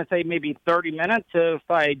 so I'm going to say maybe 30 minutes if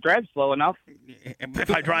I drive slow enough. If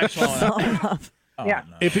I drive slow enough. Yeah.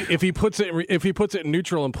 No. If he puts it in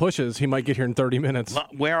neutral and pushes, he might get here in 30 minutes.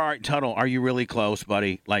 Tuttle? Are you really close,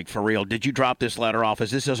 buddy? Like, for real? Did you drop this letter off? Is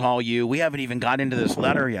this all you? We haven't even got into this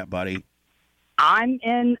letter yet, buddy. I'm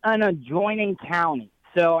in an adjoining county,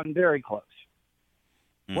 so I'm very close.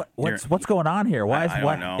 What's going on here? Why is I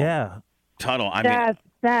don't know. Yeah. Tuttle,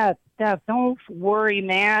 Seth, don't worry,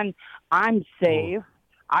 man. I'm safe.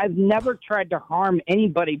 I've never tried to harm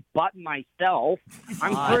anybody but myself.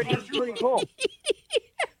 I'm pretty cool.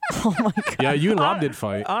 Oh, my God. Yeah, you and Rob did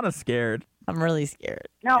fight. Anna's scared. I'm really scared.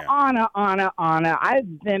 Now, Anna,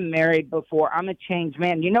 I've been married before. I'm a changed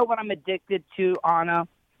man. You know what I'm addicted to, Anna?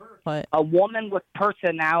 What? A woman with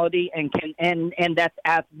personality and that's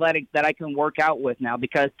athletic that I can work out with now,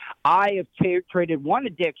 because I have traded one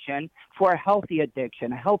addiction for a healthy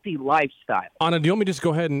addiction, a healthy lifestyle. Anna, do you want me to just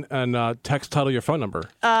go ahead and text Tuttle your phone number?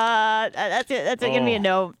 That's it. That's gonna be a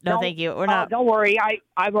no. No, thank you. We're not. Don't worry.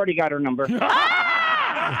 I've already got her number.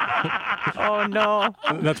 Oh no.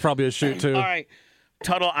 That's probably a shoot too. All right.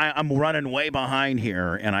 Tuttle, I'm running way behind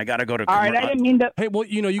here, and I got to go to. All right, I didn't mean to. Hey, well,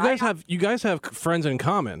 you guys have friends in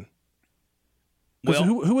common. Well,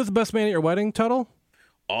 who was the best man at your wedding, Tuttle?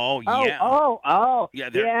 Oh yeah.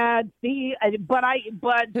 Yeah. See,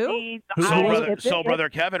 Soul Brother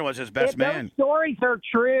Kevin was his best man. Those stories are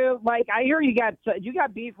true. Like, I hear you got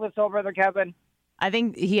beef with Soul Brother Kevin. I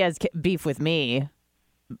think he has beef with me.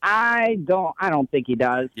 I don't think he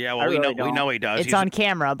does. Yeah, well, we know he does. It's on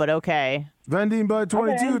camera, but okay. Vending Bud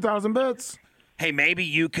 22,000 bits. Hey, maybe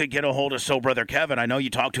you could get a hold of Soul Brother Kevin. I know you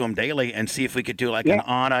talk to him daily, and see if we could do like an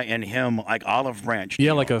Anna and him, like Olive Branch.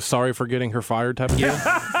 Yeah, like a sorry for getting her fired type of deal.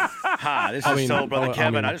 Hi, this is Soul Brother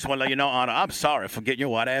Kevin. I just want to let you know, Anna, I'm sorry for getting your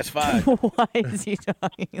white ass fired. Why is he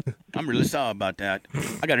talking? I'm really sorry about that.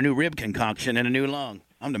 I got a new rib concoction and a new lung.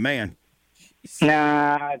 I'm the man.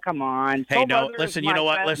 Nah, come on. Hey, listen, you know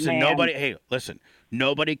what? Listen,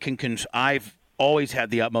 nobody can. I've always had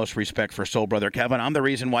the utmost respect for Soul Brother Kevin. I'm the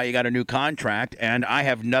reason why you got a new contract, and I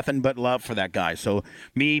have nothing but love for that guy. So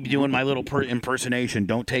me doing my little impersonation,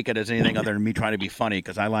 don't take it as anything other than me trying to be funny,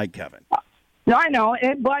 because I like Kevin. No, I know,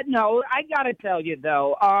 but no, I gotta tell you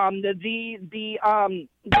though, the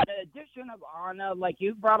addition of Anna, like,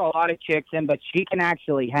 you brought a lot of chicks in, but she can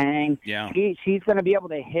actually hang. Yeah, she's going to be able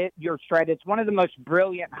to hit your stride. It's one of the most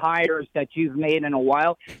brilliant hires that you've made in a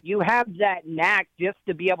while. You have that knack just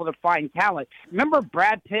to be able to find talent. Remember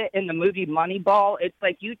Brad Pitt in the movie Moneyball? It's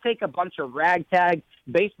like you take a bunch of ragtag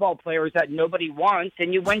baseball players that nobody wants,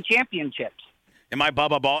 and you win championships. Am I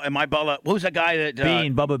Bubba? Who's that guy that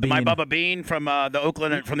Bean? Bubba Bean. Am I Bubba Bean from the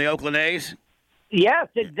Oakland A's? Yes,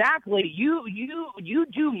 exactly. You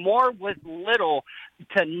do more with little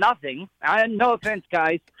to nothing. No offense,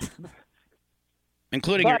 guys.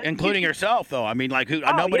 Including yourself, though. I mean, like,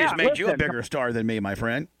 nobody's made you a bigger star than me, my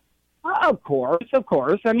friend. Of course.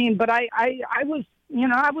 I mean, but I was,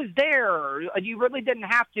 I was there. You really didn't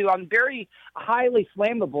have to. I'm very highly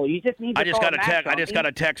flammable. You just need to. I just got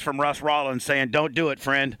a text from Russ Rollins saying, "Don't do it,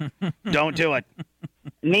 friend. Don't do it."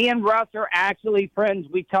 Me and Russ are actually friends.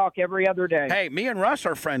 We talk every other day. Hey, me and Russ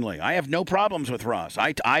are friendly. I have no problems with Russ.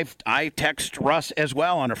 I text Russ as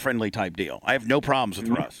well on a friendly type deal. I have no problems with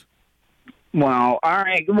Russ. Well, all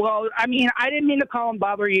right. Well, I mean, I didn't mean to call and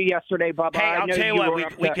bother you yesterday, Bubba. Hey, I'll tell you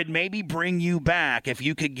what, we could maybe bring you back if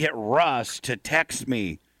you could get Russ to text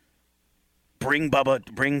me. Bring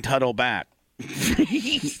Tuttle back.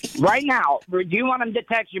 Right now. Do you want him to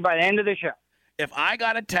text you by the end of the show? If I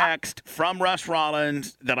got a text from Russ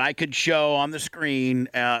Rollins that I could show on the screen,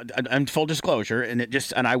 and full disclosure, and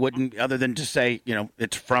I wouldn't, other than just say,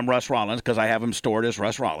 it's from Russ Rollins because I have him stored as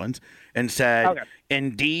Russ Rollins, and said, okay.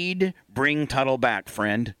 Indeed, bring Tuttle back,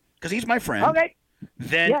 friend, because he's my friend. Okay.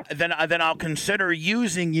 Then I'll consider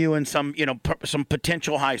using you in some, some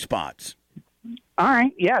potential high spots. All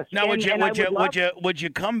right. Yes. Now, would you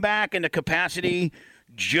come back in the capacity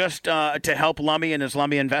just to help Lummy and his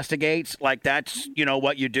Lummy Investigates? Like that's,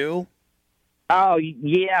 what you do? Oh,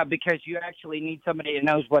 yeah, because you actually need somebody that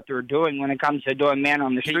knows what they're doing when it comes to doing man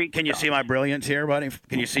on the street. Can you see my brilliance here, buddy?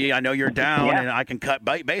 Can you see? I know you're down, and I can cut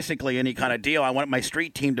basically any kind of deal. I want my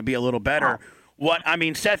street team to be a little better.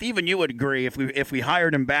 Seth, even you would agree if we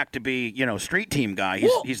hired him back to be, street team guy,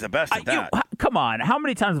 he's the best at that. Come on, how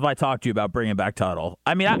many times have I talked to you about bringing back Tuttle?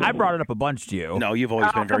 I mean, I brought it up a bunch to you. No, you've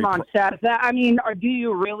always been very. Come on, Seth. Do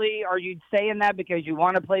you really? Are you saying that because you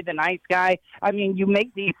want to play the nice guy? I mean, you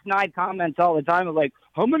make these snide comments all the time, like,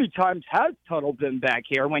 how many times has Tuttle been back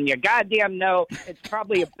here? When you goddamn know it's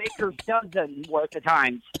probably a baker's dozen worth of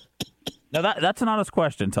times. No, that's an honest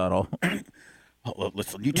question, Tuttle.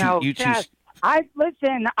 Listen, you choose. I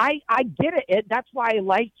get it. That's why I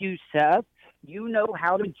like you, Seth. You know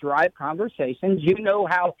how to drive conversations. You know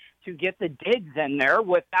how to get the digs in there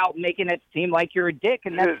without making it seem like you're a dick,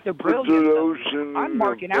 and that's the brilliance. I'm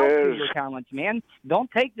marking out for your talents, man.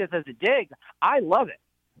 Don't take this as a dig. I love it.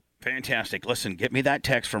 Fantastic. Listen, get me that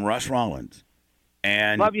text from Russ Rollins.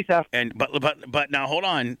 And love you, Seth. But now hold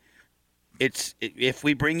on. If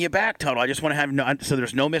we bring you back, Tuttle, I just want to have so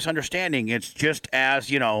there's no misunderstanding. It's just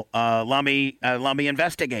as Lummy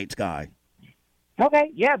Investigates guy.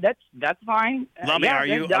 Okay, yeah, that's fine. Lummy,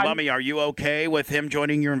 are you okay with him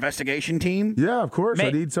joining your investigation team? Yeah, of course.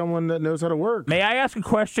 I need someone that knows how to work. May I ask a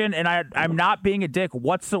question? And I'm not being a dick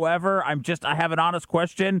whatsoever. I have an honest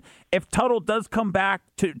question. If Tuttle does come back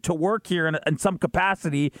to work here in some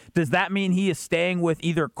capacity, does that mean he is staying with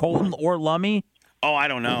either Colton or Lummy? Oh, I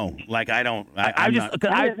don't know. Like, I don't. It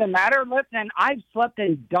doesn't matter. Listen, I've slept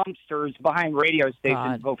in dumpsters behind radio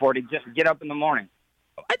stations before to just get up in the morning.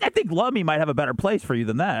 I think Lummy might have a better place for you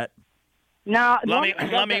than that. No, Lummy,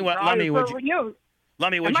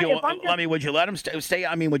 would you let him stay?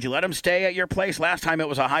 I mean, would you let him stay at your place? Last time it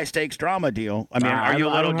was a high stakes drama deal. I mean, are you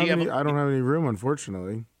a little? I don't have any room,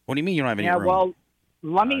 unfortunately. What do you mean you don't have any room? Yeah, well,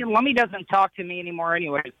 Lummy doesn't talk to me anymore,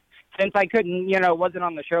 anyways. Since I couldn't, wasn't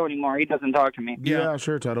on the show anymore, he doesn't talk to me. Yeah,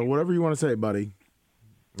 sure, Tuttle. Whatever you want to say, buddy.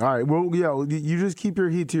 All right. Well, you just keep your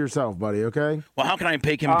heat to yourself, buddy. Okay. Well, how can I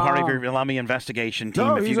make him part of your Lummy investigation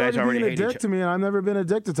team if you guys already hate each other? He's a dick to me, and I've never been a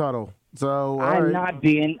dick to Tuttle. So I'm not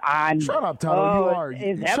being. Shut up, Tuttle. You are.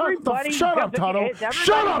 Shut up, Tuttle.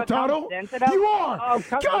 Shut up, Tuttle. You are.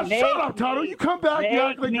 God, shut up, Tuttle. You come back and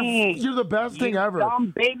act like you're the best thing ever.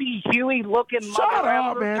 Dumb baby Huey looking. Shut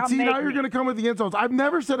up, man. See, now you're gonna come with the insults. I've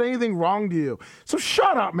never said anything wrong to you. So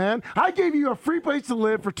shut up, man. I gave you a free place to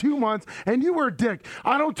live for 2 months, and you were a dick.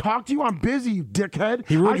 I don't talk to you. I'm busy, you dickhead.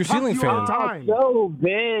 He ruined your ceiling fan. All the time. So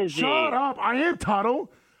busy. Shut up. I am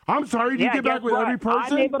Tuttle. I'm sorry. Do you get back with every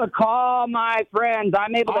person? I'm able to call my friends.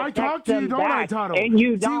 I'm able to I talk to you, don't I, Tuttle? And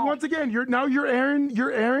you don't. See, once again, you're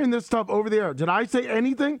airing this stuff over the air. Did I say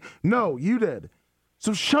anything? No, you did.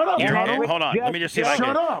 So shut up, Tuttle. Hold on. Let me just see if I can.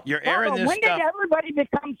 Shut up. You're airing this stuff. When did everybody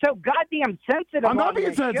become so goddamn sensitive? I'm not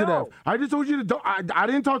being sensitive. Show? I just told you to. I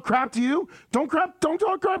didn't talk crap to you. Don't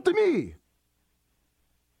talk crap to me.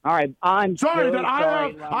 All right, I'm sorry that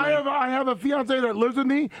I have a fiance that lives with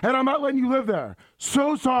me, and I'm not letting you live there.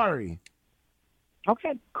 So sorry.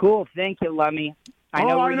 Okay, cool. Thank you, Lummy. I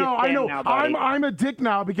know. Now, I'm a dick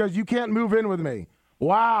now because you can't move in with me.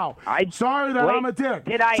 Wow. Sorry that I'm a dick.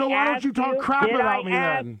 So why don't you talk crap about me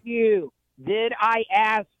then? Did I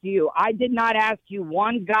ask you? I did not ask you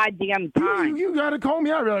one goddamn time. You got to call me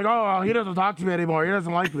out. You're like, oh, he doesn't talk to me anymore. He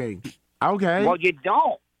doesn't like me. Okay. Well, you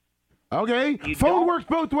don't. Okay. You Phone don't? works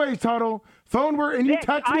both ways, Tuttle. Phone work, and you Nick,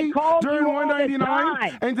 text I me called during you all the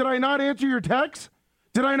 199, time. and did I not answer your text?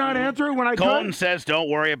 Did I not answer it when I Colton could? says, don't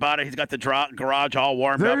worry about it. He's got the garage all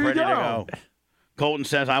warmed There up, you ready to go. go. Colton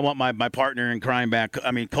says, I want my partner in crime back.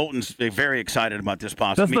 I mean, Colton's very excited about this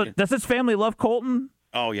possibility. Does his family love Colton?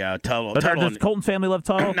 Oh, yeah. Tuttle. Does Colton's family love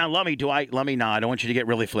Tuttle? Now, let me no, I don't want you to get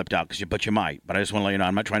really flipped out, but you might. But I just want to let you know,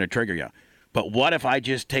 I'm not trying to trigger you. But what if I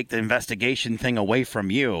just take the investigation thing away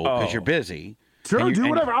from you because you're busy? Sure, do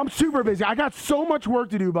whatever. I'm super busy. I got so much work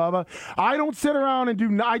to do, Bubba. I don't sit around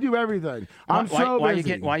and I do everything. I'm so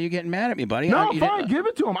busy. Why are you getting mad at me, buddy? No, fine. Give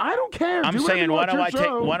it to him. I don't care. I'm do saying, why do I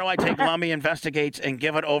take show. Lummy Investigates and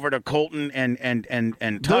give it over to Colton and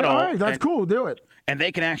Tuttle? All right, that's cool. Do it. And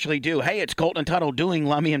they can actually do, hey, it's Colton and Tuttle doing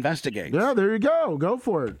Lummy Investigates. Yeah, there you go. Go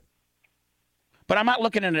for it. But I'm not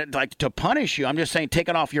looking at it like to punish you. I'm just saying take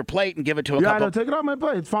it off your plate and give it to a couple. Yeah, no, take it off my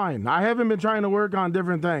plate. It's fine. I haven't been trying to work on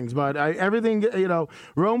different things, but everything,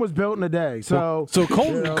 Rome was built in a day. So,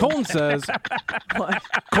 Colton says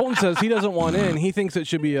he doesn't want in. He thinks it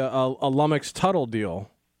should be a Lummox Tuttle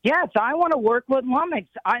deal. Yes, I want to work with Lummox.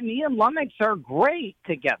 Me and Lummox are great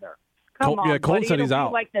together. Come on, Colton buddy. said he's It'll be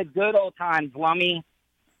out. like the good old times, Lummy.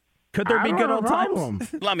 Could there be good old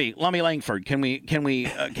times? Lummy Langford, can we do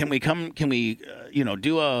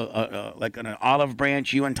a like an olive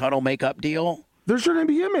branch you and Tuttle makeup deal? There shouldn't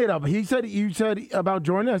be a made up. You said about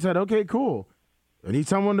joining. I said, okay, cool. I need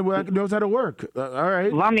someone that knows how to work. All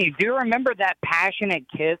right. Lummy, do you remember that passionate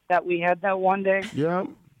kiss that we had that one day? Yeah.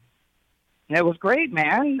 It was great,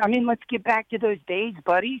 man. I mean, let's get back to those days,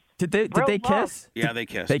 buddy. Did they kiss? Yeah, they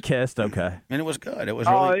kissed. They kissed. Okay. And it was good. It was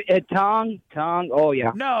really tongue. Oh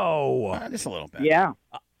yeah. No. Just a little bit. Yeah.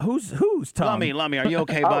 Who's tongue? Lummy, are you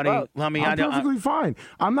okay, buddy? Lummy, I'm perfectly fine.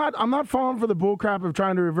 I'm not falling for the bullcrap of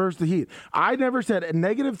trying to reverse the heat. I never said a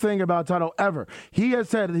negative thing about Tuttle ever. He has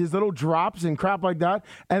said his little drops and crap like that,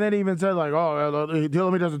 and then even said like, "Oh,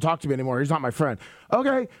 Lummy doesn't talk to me anymore. He's not my friend."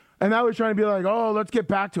 Okay. And now he's trying to be like, "Oh, let's get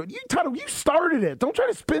back to it." Tuttle, you started it. Don't try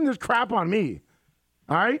to spin this crap on me.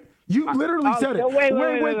 All right? You literally said it.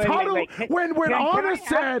 When Anna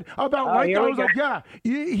said about White Guy, I was like, yeah,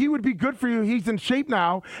 he would be good for you. He's in shape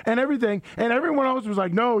now and everything. And everyone else was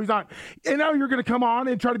like, no, he's not. And now you're going to come on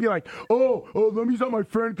and try to be like, oh, Lemmy's not my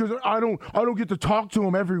friend because I don't get to talk to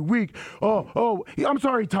him every week. Oh, I'm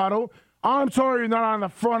sorry, Tuttle. I'm sorry you're not on the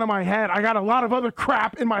front of my head. I got a lot of other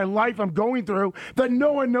crap in my life I'm going through that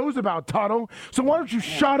no one knows about, Tuttle. So why don't you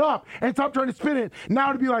shut up and stop trying to spin it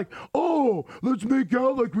now to be like, oh, let's make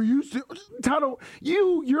out like we used to. Tuttle,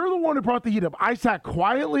 you're the one who brought the heat up. I sat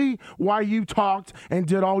quietly while you talked and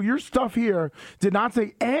did all your stuff here, did not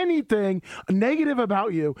say anything negative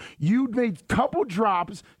about you. You made a couple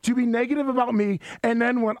drops to be negative about me, and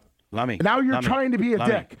then when now you're trying to be a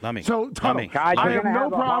dick. So Tuttle, I have no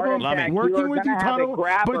problem working with you, Tuttle,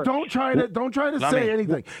 but don't try to say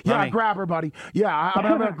anything. Yeah, grab her, buddy. Yeah, I'm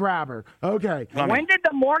gonna grab her. Okay. When did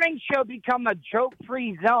the morning show become a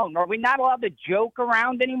joke-free zone? Are we not allowed to joke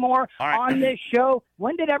around anymore on this show?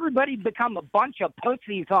 When did everybody become a bunch of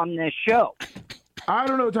pussies on this show? I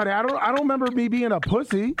don't know, Tuttle. I don't remember me being a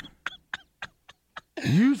pussy.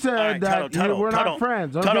 You said that we're not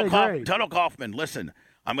friends. Okay, great. Tuttle Kaufman, listen.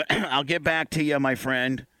 I'll get back to you, my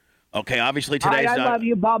friend. Okay, obviously today's. I love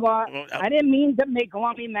you, Bubba. I didn't mean to make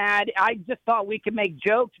Lumpy mad. I just thought we could make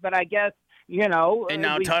jokes, but I guess And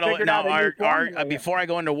now, Tuttle, before I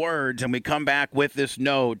go into words, and we come back with this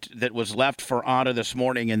note that was left for Anna this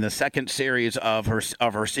morning in the second series of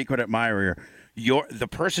her secret admirer. The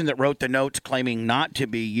person that wrote the notes claiming not to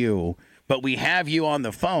be you, but we have you on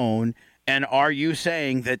the phone. And are you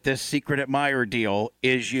saying that this secret admirer deal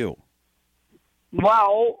is you?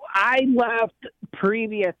 Well, I left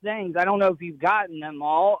previous things. I don't know if you've gotten them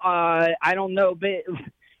all. I don't know, but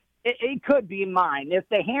it could be mine. If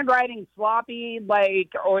the handwriting's sloppy,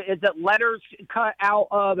 or is it letters cut out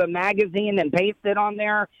of a magazine and pasted on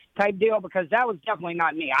there type deal? Because that was definitely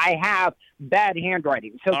not me. I have bad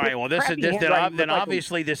handwriting. So all right. Well, then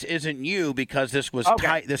obviously this isn't you because this was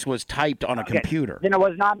this was typed on a computer. Then it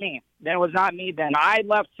was not me. Then I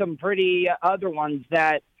left some pretty other ones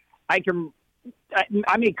that I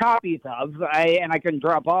made copies of, and I can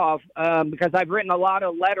drop off because I've written a lot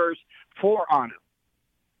of letters for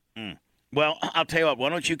Anna. Well, I'll tell you what. Why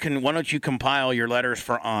don't you compile your letters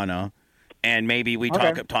for Anna, and maybe we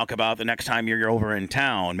talk about the next time you're over in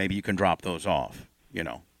town. Maybe you can drop those off.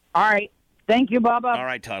 All right. Thank you, Bubba. All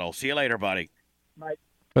right, Tuttle. See you later, buddy. Bye.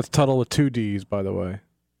 That's Tuttle with 2 Ds, by the way.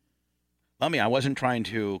 I wasn't trying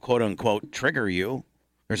to quote unquote trigger you.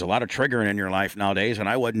 There's a lot of triggering in your life nowadays, and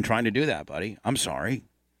I wasn't trying to do that, buddy. I'm sorry.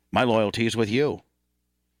 My loyalty is with you.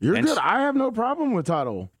 You're good. I have no problem with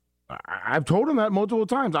Tuttle. I've told him that multiple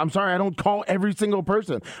times. I'm sorry I don't call every single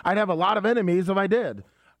person. I'd have a lot of enemies if I did.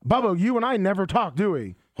 Bubba, you and I never talk, do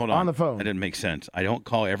we? Hold on. On the phone. That didn't make sense. I don't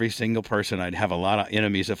call every single person. I'd have a lot of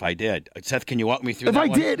enemies if I did. Seth, can you walk me through if that I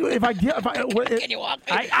one? did, Can you walk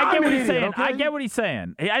me? I get what he's saying. Okay? I get what he's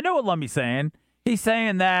saying. I know what Lummy's saying. He's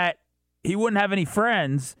saying that he wouldn't have any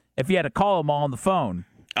friends if he had to call them all on the phone.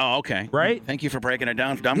 Oh, okay. Right? Thank you for breaking it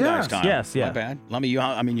down for dumb guys time. Yes, yeah. My bad. Lummy,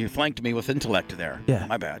 you flanked me with intellect there. Yeah.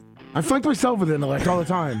 My bad. I flank myself with intellect all the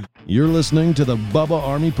time. You're listening to the Bubba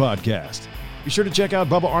Army Podcast. Be sure to check out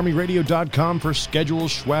BubbaArmyRadio.com for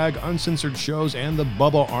schedules, swag, uncensored shows, and the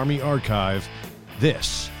Bubba Army Archive.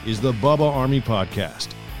 This is the Bubba Army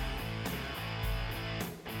Podcast.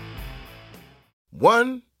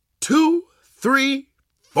 1, 2, 3,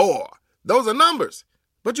 4. Those are numbers,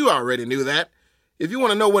 but you already knew that. If you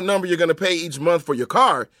want to know what number you're going to pay each month for your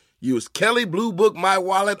car, use Kelly Blue Book My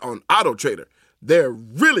Wallet on Auto Trader. They're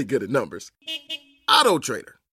really good at numbers. Auto Trader.